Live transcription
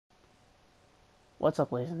What's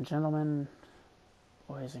up, ladies and gentlemen,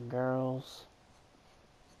 boys and girls?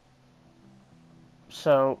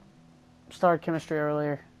 So, started chemistry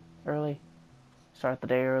early, started the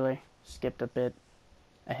day early, skipped a bit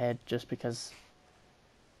ahead just because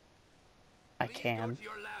I can.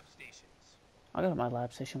 I'll go to my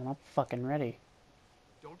lab station when I'm fucking ready.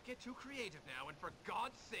 Don't get too creative now, and for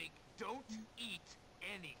God's sake, don't eat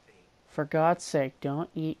anything. For God's sake,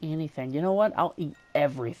 don't eat anything. You know what? I'll eat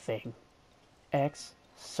everything. X,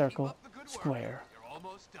 circle, square. You're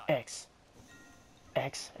almost done. X,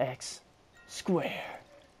 square,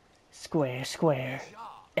 square, square,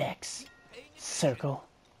 X, circle,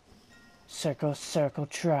 circle, circle,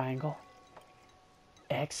 triangle,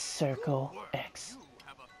 X, circle, X.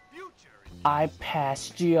 I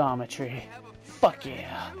passed geometry. Fuck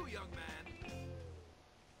yeah.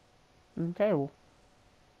 Okay, well.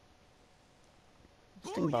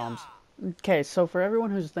 Sting bombs. Okay, so for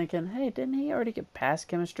everyone who's thinking, hey, didn't he already get past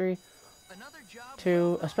chemistry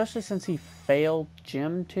 2, especially since he failed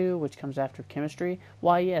Gym 2, which comes after chemistry?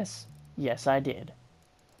 Why, yes. Yes, I did.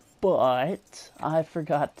 But I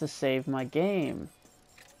forgot to save my game.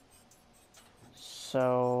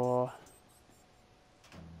 So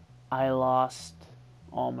I lost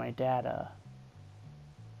all my data.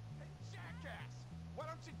 Why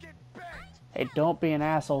don't you get bent? Hey, don't be an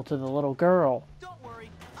asshole to the little girl. Don't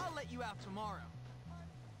worry, I'll let you out tomorrow.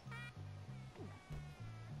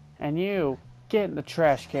 And you, get in the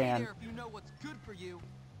trash can. If you know what's good for you.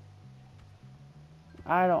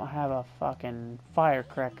 I don't have a fucking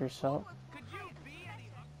firecracker, so Could you be any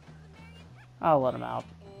I'll let him out.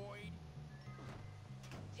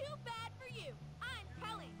 Too bad for you. I'm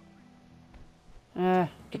Kelly.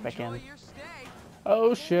 Get back Enjoy in. your stay.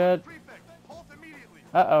 Oh shit. Prefect, halt immediately.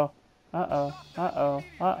 Uh-oh. Uh-oh. Uh-oh.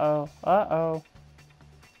 Uh-oh. Uh-oh.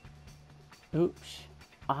 Oops.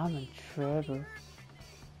 I'm in trouble.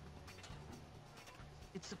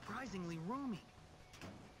 It's surprisingly roomy.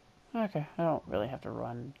 Okay, I don't really have to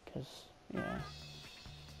run, because, yeah.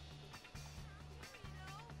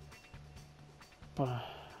 But,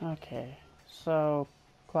 okay. So,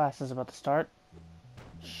 class is about to start.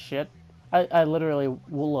 Shit. I literally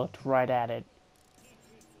looked right at it.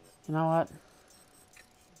 You know what?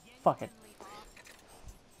 Fuck it.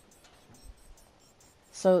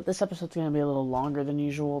 So this episode's going to be a little longer than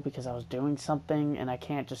usual because I was doing something and I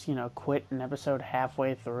can't just, you know, quit an episode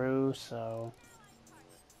halfway through, so...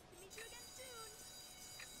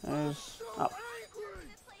 There's... Oh.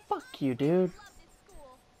 Fuck you, dude.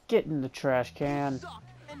 Get in the trash can. Suck,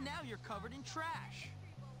 and now you're covered in trash.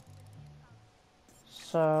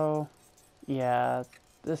 So... Yeah,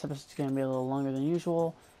 this episode's going to be a little longer than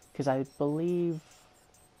usual because I believe...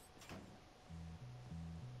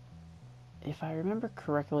 If I remember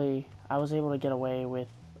correctly, I was able to get away with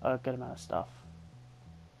a good amount of stuff.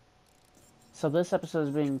 So this episode is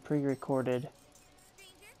being pre-recorded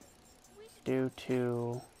due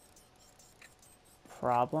to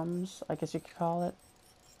problems, I guess you could call it.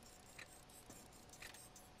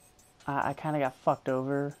 I kind of got fucked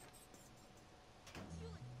over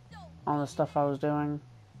on the stuff I was doing.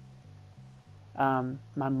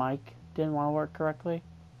 My mic didn't want to work correctly.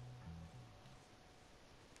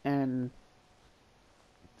 And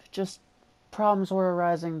just problems were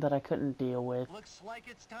arising that I couldn't deal with. Looks like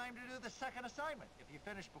it's time to do the second assignment. If you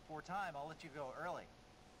finish before time, I'll let you go early.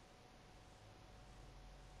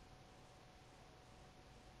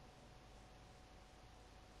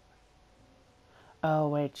 Oh,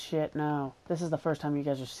 wait, shit, no. This is the first time you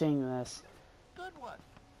guys are seeing this, Good one.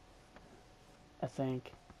 I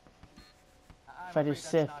think. I'm If I do afraid that's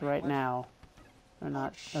Sith not right English. now, or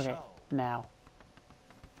not, Good okay, show. now.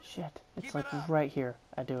 Shit, it's Keep like it up. right here.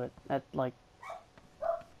 I do it at like,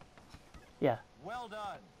 yeah. Well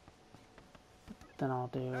done. Then I'll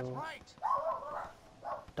do That's right.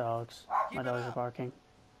 dogs. Keep My it dogs are up. barking.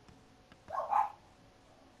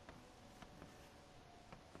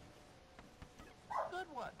 Good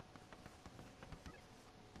one.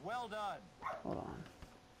 Well done. Hold on.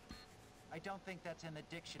 I don't think that's in the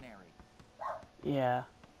dictionary. Yeah.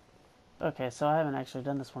 Okay, so I haven't actually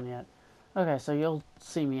done this one yet. Okay, so you'll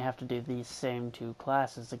see me have to do these same 2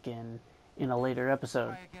 classes again in a later episode,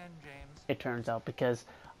 Try again, James. it turns out, because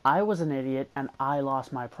I was an idiot and I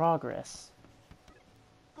lost my progress.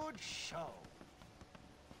 Good show.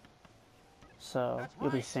 So, That's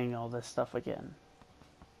you'll be right. seeing all this stuff again.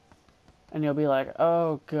 And you'll be like,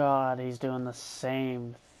 oh god, he's doing the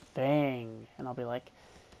same thing. And I'll be like,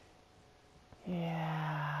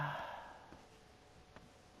 yeah.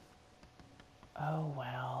 Oh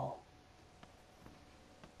well.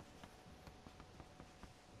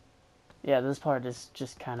 Yeah, this part is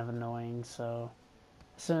just kind of annoying, so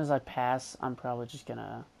As soon as I pass, I'm probably just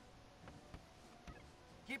gonna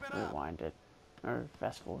Keep it up. rewind it. Or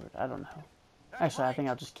fast forward. I don't know. That's Actually, I think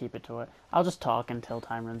right. I'll just keep it to it. I'll just talk until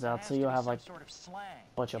time runs There out, has so to you'll be have some like sort of slang.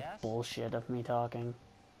 a bunch of Yes? bullshit of me talking.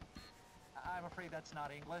 I'm afraid that's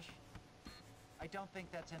not English. I don't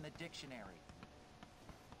think that's in the dictionary.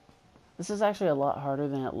 This is actually a lot harder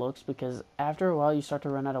than it looks because after a while you start to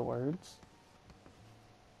run out of words.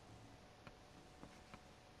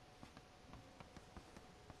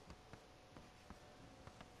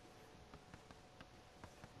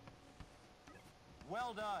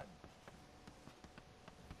 Well done.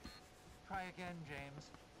 Try again, James.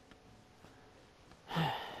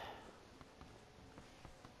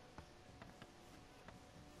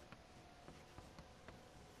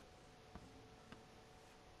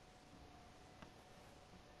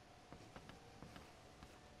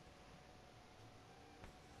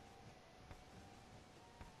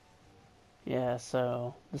 Yeah,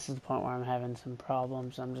 so this is the point where I'm having some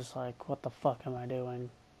problems. I'm just like, what the fuck am I doing?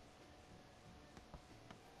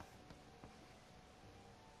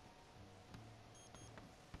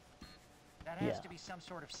 That has Yeah. to be some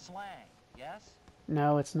sort of slang. Yes?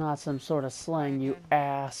 No, it's not some sort of slang, you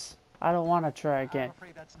ass. I don't want to try I'm again.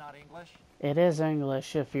 afraid that's not English. It is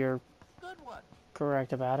English if you're Good one.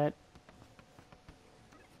 correct about it.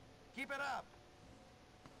 Keep it up.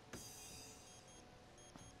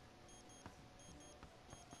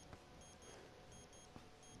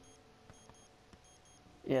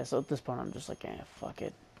 Yeah, so at this point I'm just like, eh, fuck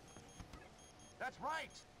it. That's right.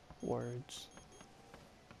 Words.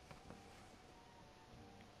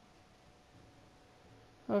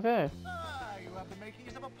 Okay. Ah, you have the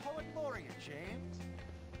makings of a poet laureate, James.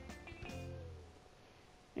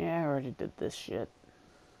 Yeah, I already did this shit.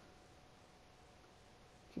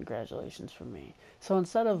 Congratulations from me. So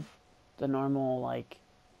instead of the normal, like,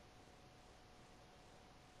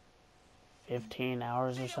 15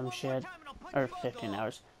 hours or some shit, or 15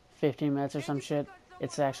 hours, 15 minutes or some shit,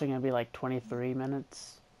 it's actually going to be like 23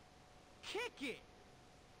 minutes. Kick it!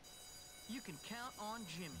 You can count on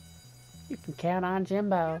Jimmy. You can count on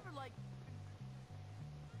Jimbo. Ever, like,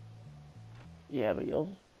 Yeah, but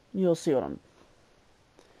you'll see what I'm...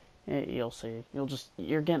 You'll see.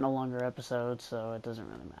 You're getting a longer episode, so it doesn't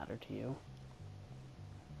really matter to you.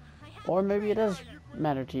 Or maybe it does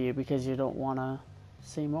matter to you because you don't want to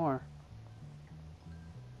see more.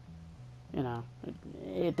 You know,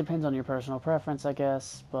 it depends on your personal preference, I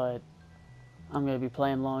guess, but I'm going to be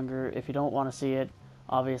playing longer. If you don't want to see it,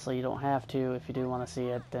 obviously you don't have to. If you do want to see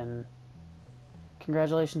it, then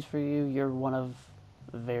congratulations for you. You're one of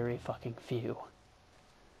very fucking few.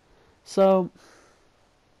 So,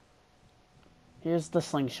 here's the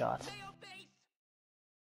Slingshot.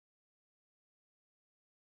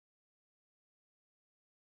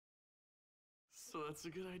 So that's a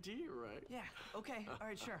good idea, right? yeah, okay,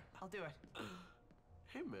 alright, sure, I'll do it.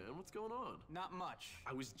 Hey man, what's going on? Not much.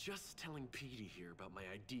 I was just telling Petey here about my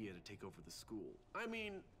idea to take over the school. I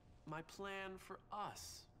mean, my plan for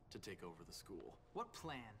us to take over the school. What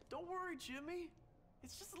plan? Don't worry, Jimmy.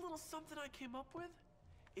 It's just a little something I came up with.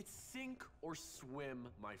 It's sink or swim,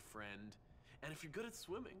 my friend. And if you're good at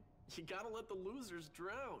swimming, you gotta let the losers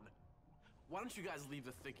drown. Why don't you guys leave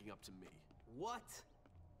the thinking up to me? What?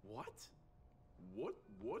 What?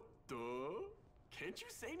 What the? Can't you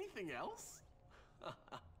say anything else?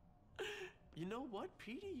 You know what,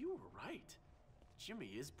 Petey? You were right. Jimmy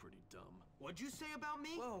is pretty dumb. What'd you say about me?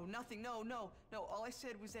 Whoa, nothing, no. All I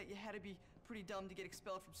said was that you had to be pretty dumb to get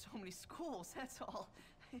expelled from so many schools, that's all.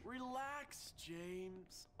 Relax,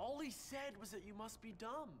 James. All he said was that you must be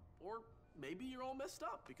dumb. Or maybe you're all messed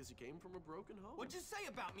up because you came from a broken home. What'd you say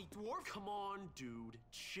about me, dwarf? Come on, dude.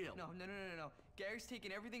 Chill. No. Gary's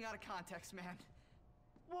taking everything out of context, man.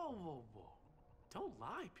 Whoa. Don't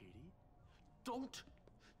lie, Petey. Don't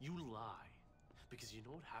you lie. Because you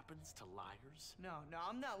know what happens to liars? No,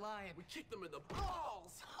 I'm not lying. We kick them in the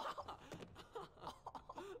balls!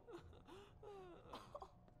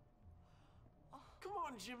 Come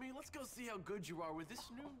on, Jimmy, let's go see how good you are with this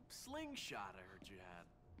new slingshot I heard you had.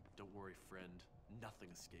 Don't worry, friend. Nothing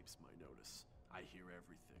escapes my notice. I hear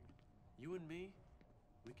everything. You and me,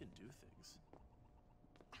 we can do things.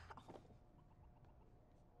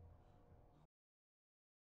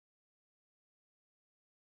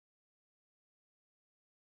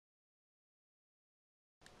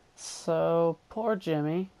 So, poor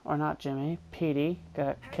Jimmy, or not Jimmy, Petey,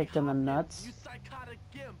 got kicked in the nuts. You psychotic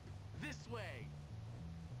gimp! This way!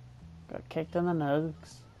 Got kicked in the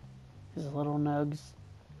nugs. His little nugs.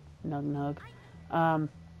 Nug. Lola and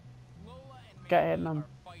Got hitting Mandy him. are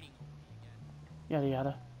fighting over me again. Yada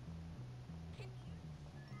yada.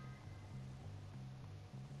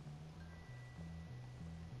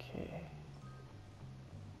 Okay.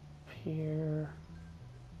 Here.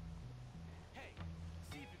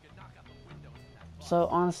 So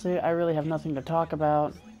honestly, I really have nothing to talk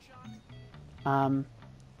about.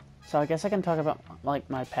 So I guess I can talk about like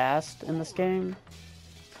my past in this game.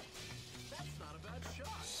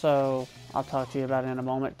 So I'll talk to you about it in a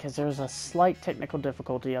moment because there's a slight technical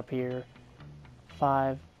difficulty up here.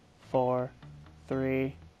 5, 4,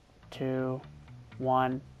 3, 2,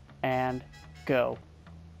 1, and go.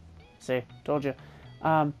 See, told you.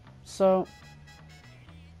 So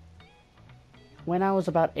when I was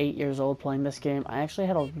about 8 years old playing this game, I actually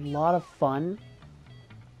had a lot of fun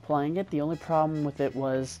playing it. The only problem with it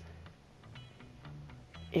was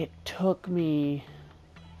it took me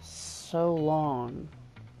so long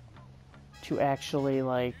to actually,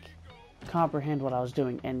 like, comprehend what I was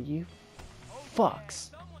doing, and you fucks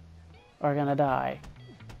are gonna die.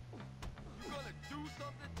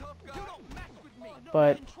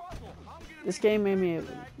 But this game made me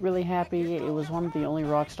really happy. It was one of the only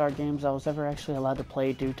Rockstar games I was ever actually allowed to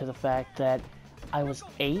play due to the fact that I was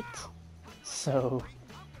 8, so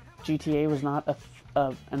GTA was not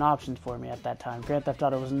an option for me at that time. Grand Theft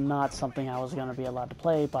Auto was not something I was going to be allowed to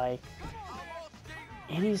play by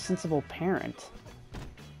any sensible parent.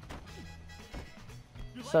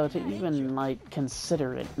 So to even, like,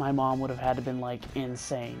 consider it, my mom would have had to have been, like,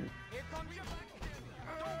 insane.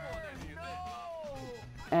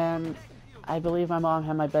 And I believe my mom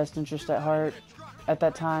had my best interest at heart at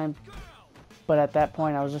that time, but at that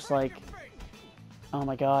point I was just like, oh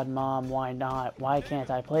my god, Mom, why not? Why can't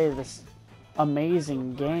I play this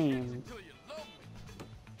amazing game?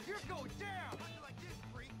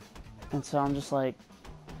 And so I'm just like,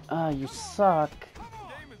 you suck.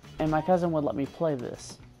 And my cousin would let me play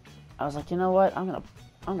this. I was like, you know what? I'm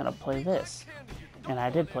gonna play this. And I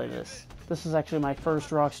did play this. This is actually my first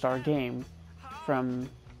Rockstar game from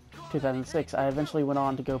 2006. I eventually went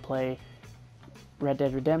on to go play Red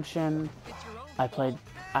Dead Redemption. I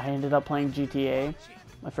ended up playing GTA.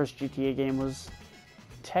 My first GTA game was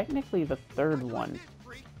technically the third one.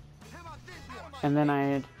 And then I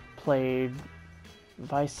had played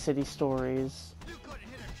Vice City Stories,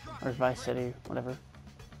 or Vice City, whatever.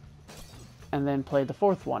 And then played the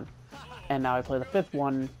fourth one. And now I play the fifth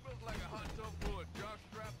one.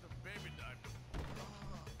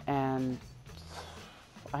 And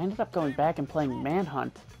I ended up going back and playing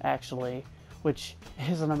Manhunt, actually, which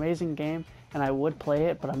is an amazing game, and I would play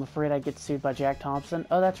it, but I'm afraid I'd get sued by Jack Thompson.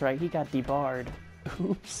 Oh, that's right, he got debarred.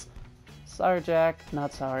 Oops. Sorry, Jack.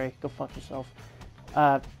 Not sorry. Go fuck yourself.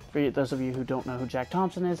 For those of you who don't know who Jack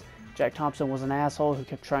Thompson is, Jack Thompson was an asshole who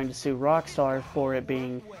kept trying to sue Rockstar for it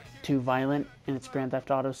being too violent in its Grand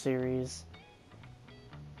Theft Auto series,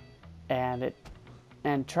 and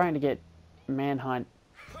trying to get Manhunt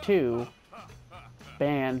 2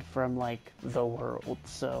 banned from, like, the world.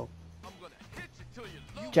 So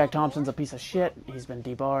Jack Thompson's a piece of shit. He's been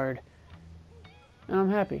debarred, and I'm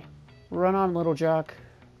happy. Run on, little jock,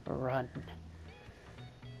 run.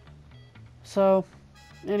 So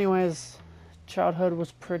anyways, childhood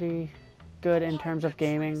was pretty good in terms of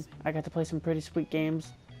gaming. I got to play some pretty sweet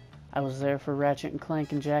games. I was there for Ratchet and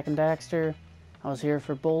Clank and Jak and Daxter. I was here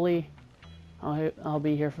for Bully. I'll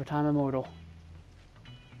be here for Time Immortal.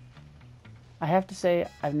 I have to say,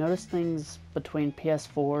 I've noticed things between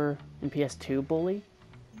PS4 and PS2 Bully,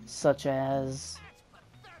 such as,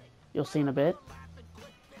 you'll see in a bit.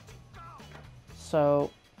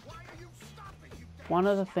 So, one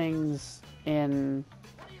of the things in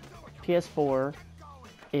PS4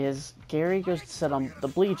 is Gary goes to sit on the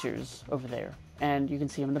bleachers over there, and you can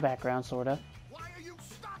see him in the background, sorta.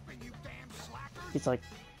 He's like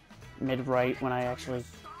mid-right when I actually...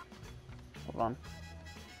 Hold on.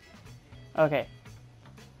 Okay.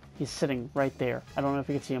 He's sitting right there. I don't know if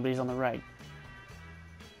you can see him, but he's on the right.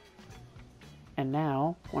 And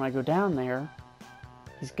now, when I go down there,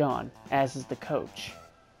 he's gone, as is the coach.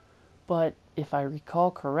 But if I recall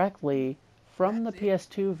correctly, from the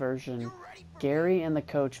PS2 version, Gary and the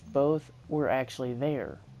coach both were actually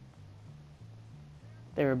there.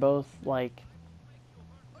 They were both, like...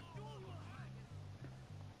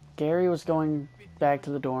 Gary was going back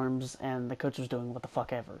to the dorms, and the coach was doing what the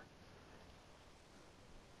fuck ever.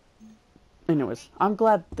 Anyways, I'm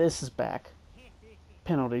glad this is back.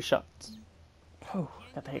 Penalty shots. Oh,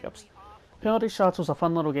 got the hiccups. Penalty shots was a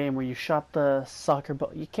fun little game where you shot the soccer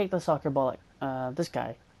ball. You kicked the soccer ball at this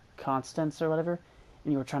guy, Constance or whatever,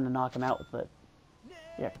 and you were trying to knock him out with it.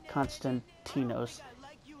 Yeah, Constantinos.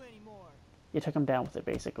 You took him down with it,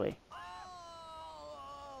 basically.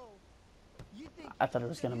 I thought it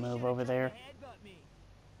was gonna move over there.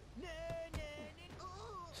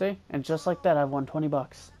 See? And just like that, I've won 20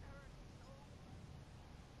 bucks.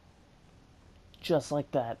 just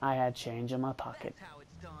like that, I had change in my pocket. That's how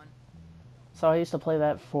it's done. So I used to play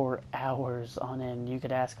that for hours on end. You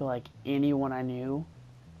could ask like anyone I knew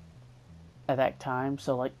at that time.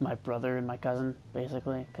 So like my brother and my cousin,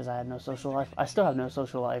 basically, because I had no social life. I still have no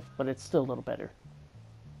social life, but it's still a little better.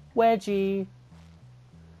 Wedgie!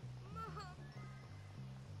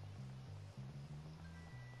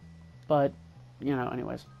 But, you know,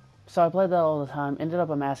 anyways. So I played that all the time. Ended up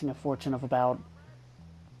amassing a fortune of about,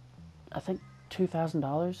 I think,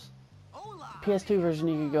 $2,000. PS2 version,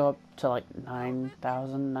 you could go up to like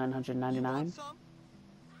 $9,999.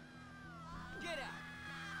 Get out.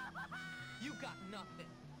 You got nothing.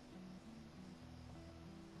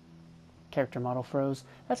 Character model froze.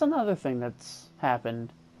 That's another thing that's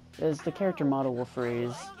happened, is the character model will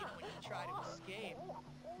freeze. Try to escape.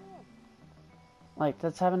 Like,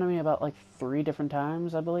 that's happened to me about like 3 different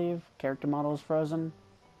times, I believe. Character model is frozen.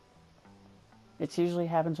 It usually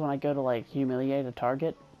happens when I go to like humiliate a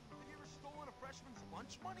target. Have you ever stolen a freshman's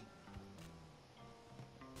lunch money?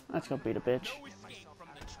 Let's go beat a bitch. No escape from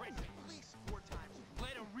the trench. At least 4 times.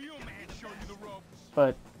 Let a real man show you the ropes.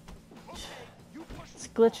 But Okay, you push it's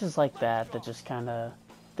glitches like that that just kind of,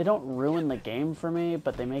 they don't ruin the game for me,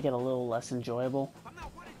 but they make it a little less enjoyable. I'm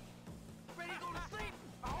not ready to go to sleep.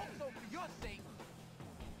 I hope so for your sake.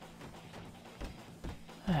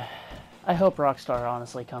 I hope Rockstar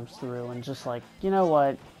honestly comes through and just like, you know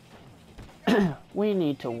what? We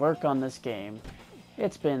need to work on this game.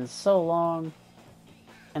 It's been so long,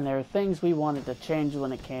 and there are things we wanted to change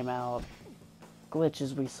when it came out.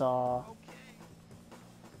 Glitches we saw.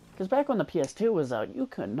 Because back when the PS2 was out, you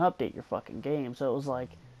couldn't update your fucking game, so it was like...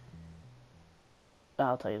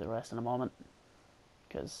 I'll tell you the rest in a moment.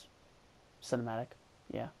 Because... cinematic.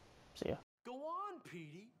 Yeah. See ya. Go on,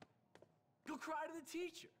 Petey. Go cry to the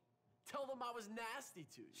teacher. Tell them I was nasty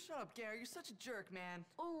to you. Shut up, Gary. You're such a jerk, man.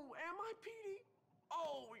 Oh, am I, Petey?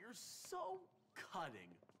 Oh, you're so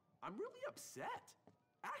cutting. I'm really upset.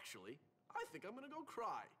 Actually, I think I'm gonna go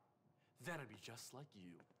cry. That'd be just like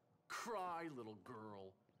you. Cry, little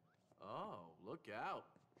girl. Oh, look out.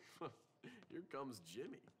 Here comes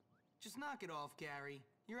Jimmy. Just knock it off, Gary.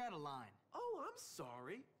 You're out of line. Oh, I'm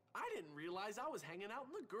sorry. I didn't realize I was hanging out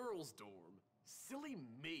in the girls' dorm. Silly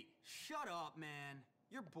me. Shut up, man.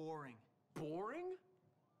 You're boring. Boring?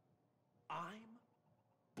 I'm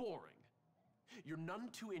boring. You're none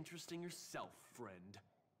too interesting yourself, friend.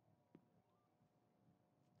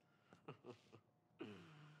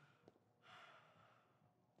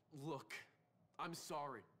 Look, I'm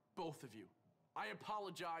sorry, both of you. I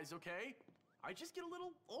apologize, okay? I just get a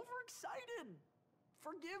little overexcited.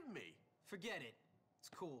 Forgive me. Forget it. It's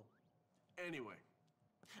cool. Anyway,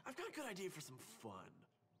 I've got a good idea for some fun.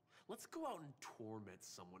 Let's go out and torment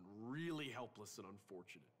someone really helpless and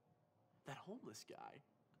unfortunate. That homeless guy.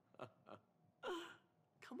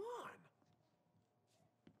 Come on.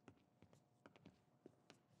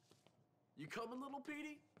 You coming, little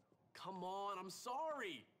Petey? Come on, I'm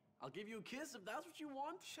sorry. I'll give you a kiss if that's what you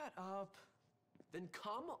want. Shut up. Then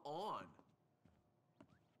come on.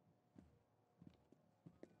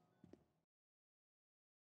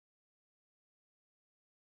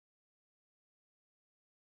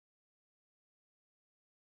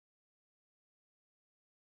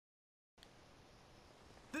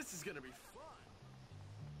 This is gonna be fun.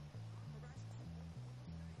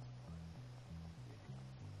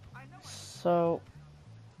 So...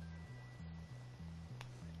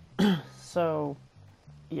 so...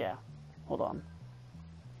 yeah. Hold on.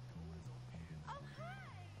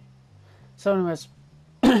 So anyways,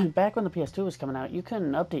 back when the PS2 was coming out, you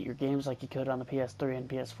couldn't update your games like you could on the PS3 and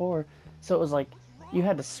PS4, so it was like, you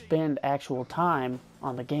had to spend actual time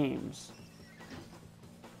on the games.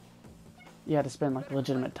 You had to spend like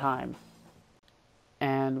legitimate time.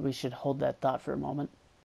 And we should hold that thought for a moment.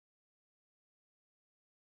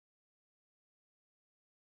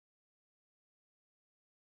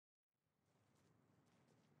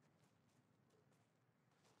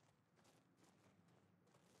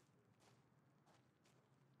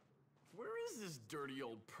 Where is this dirty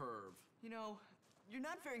old perv? You know, you're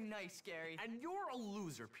not very nice, Gary. And you're a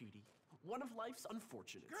loser, Petey. One of life's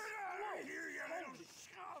unfortunates. Get out of here, you little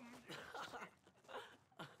scum!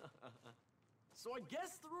 So I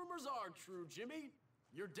guess the rumors are true, Jimmy.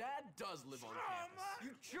 Your dad does live on campus.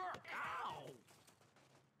 You jerk! Ow!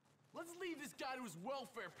 Let's leave this guy to his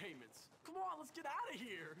welfare payments. Come on, let's get out of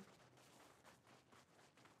here.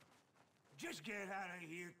 Just get out of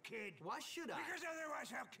here, kid. Why should I? Because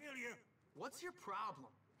otherwise I'll kill you. What's your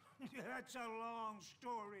problem? That's a long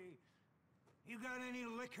story. You got any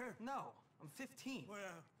liquor? No, I'm 15. Well,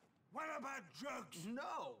 what about drugs?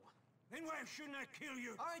 No. Then why shouldn't I kill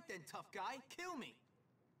you? All right then, tough guy, kill me.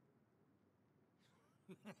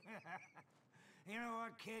 You know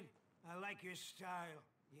what, kid? I like your style.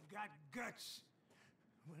 You got guts.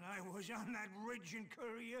 When I was on that ridge in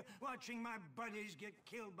Korea, watching my buddies get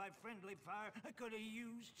killed by friendly fire, I could have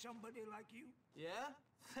used somebody like you. Yeah?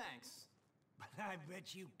 Thanks. But I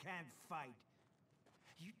bet you can't fight.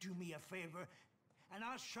 You do me a favor, and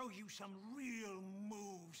I'll show you some real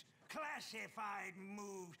moves. Classified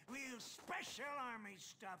moves. Real special army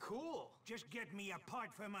stuff. Cool. Just get me a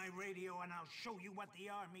part for my radio, and I'll show you what the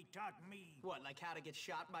army taught me. What, like how to get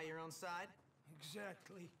shot by your own side?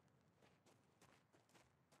 Exactly.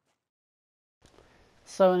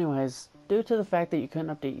 So anyways, due to the fact that you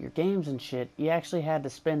couldn't update your games and shit, you actually had to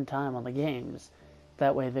spend time on the games.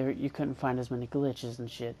 That way you couldn't find as many glitches and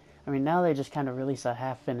shit. I mean, now they just kind of release a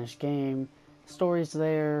half-finished game. Stories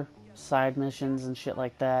there, side missions and shit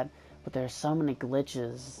like that. But there's so many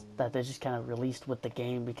glitches that they just kind of released with the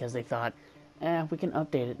game because they thought, we can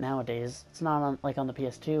update it nowadays. It's not like on the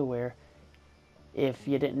PS2 where if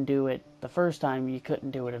you didn't do it the first time, you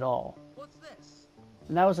couldn't do it at all. What's this?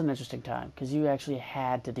 And that was an interesting time, because you actually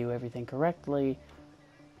had to do everything correctly,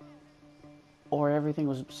 or everything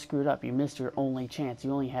was screwed up. You missed your only chance.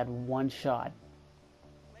 You only had one shot,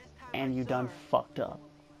 and you done fucked up.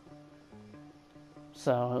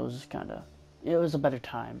 So it was it was a better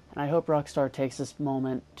time. And I hope Rockstar takes this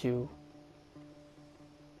moment to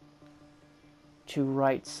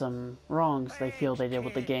right some wrongs they feel they did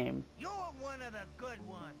with the game. You're one of the good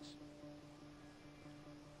ones.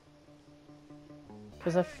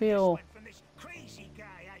 Because I feel... From this crazy guy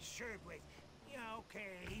I served with. Yeah, okay,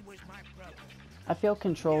 he was my brother. I feel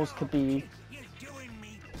controls could be You're doing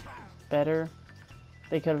me proud. better.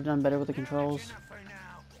 They could have done better with the controls. Enough for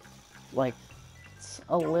now. Like, it's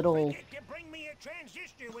a little... Forget to bring me a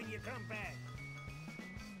transistor when you come back.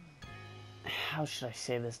 How should I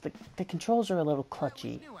say this? The controls are a little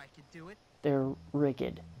clutchy. Knew I could do it. They're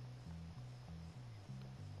rigged.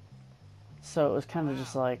 So it was kind of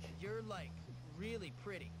just like, You're like really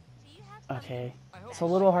pretty. Do you have okay, something? it's a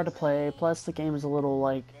little hard to play, plus the game is a little,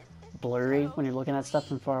 like, blurry when you're looking at stuff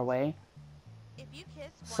from far away. If you kiss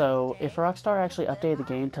So once a if day, Rockstar actually updated the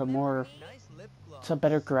game to more, Nice lip gloss. to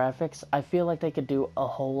better graphics, I feel like they could do a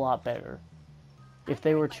whole lot better if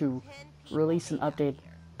they were to release an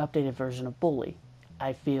updated version of Bully.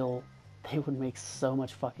 I feel they would make so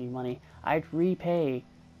much fucking money. I'd repay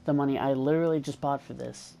the money I literally just bought for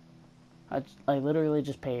this. I literally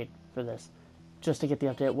just paid for this just to get the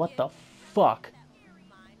update. What the fuck?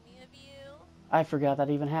 Remind me of you. I forgot that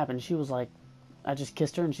even happened. She was like, I just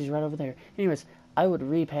kissed her and she's right over there. Anyways, I would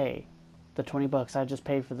repay the $20 I just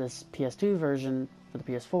paid for this PS2 version for the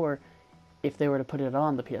PS4 if they were to put it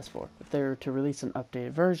on the PS4. If they were to release an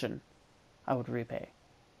updated version, I would repay.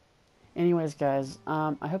 Anyways, guys,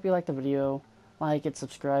 I hope you liked the video. Like it,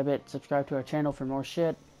 subscribe to our channel for more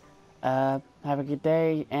shit. Have a good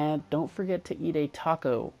day, and don't forget to eat a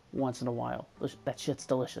taco once in a while. That shit's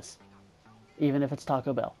delicious. Even if it's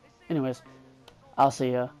Taco Bell. Anyways, I'll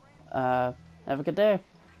see ya. Have a good day.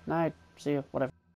 Night. See ya. Whatever.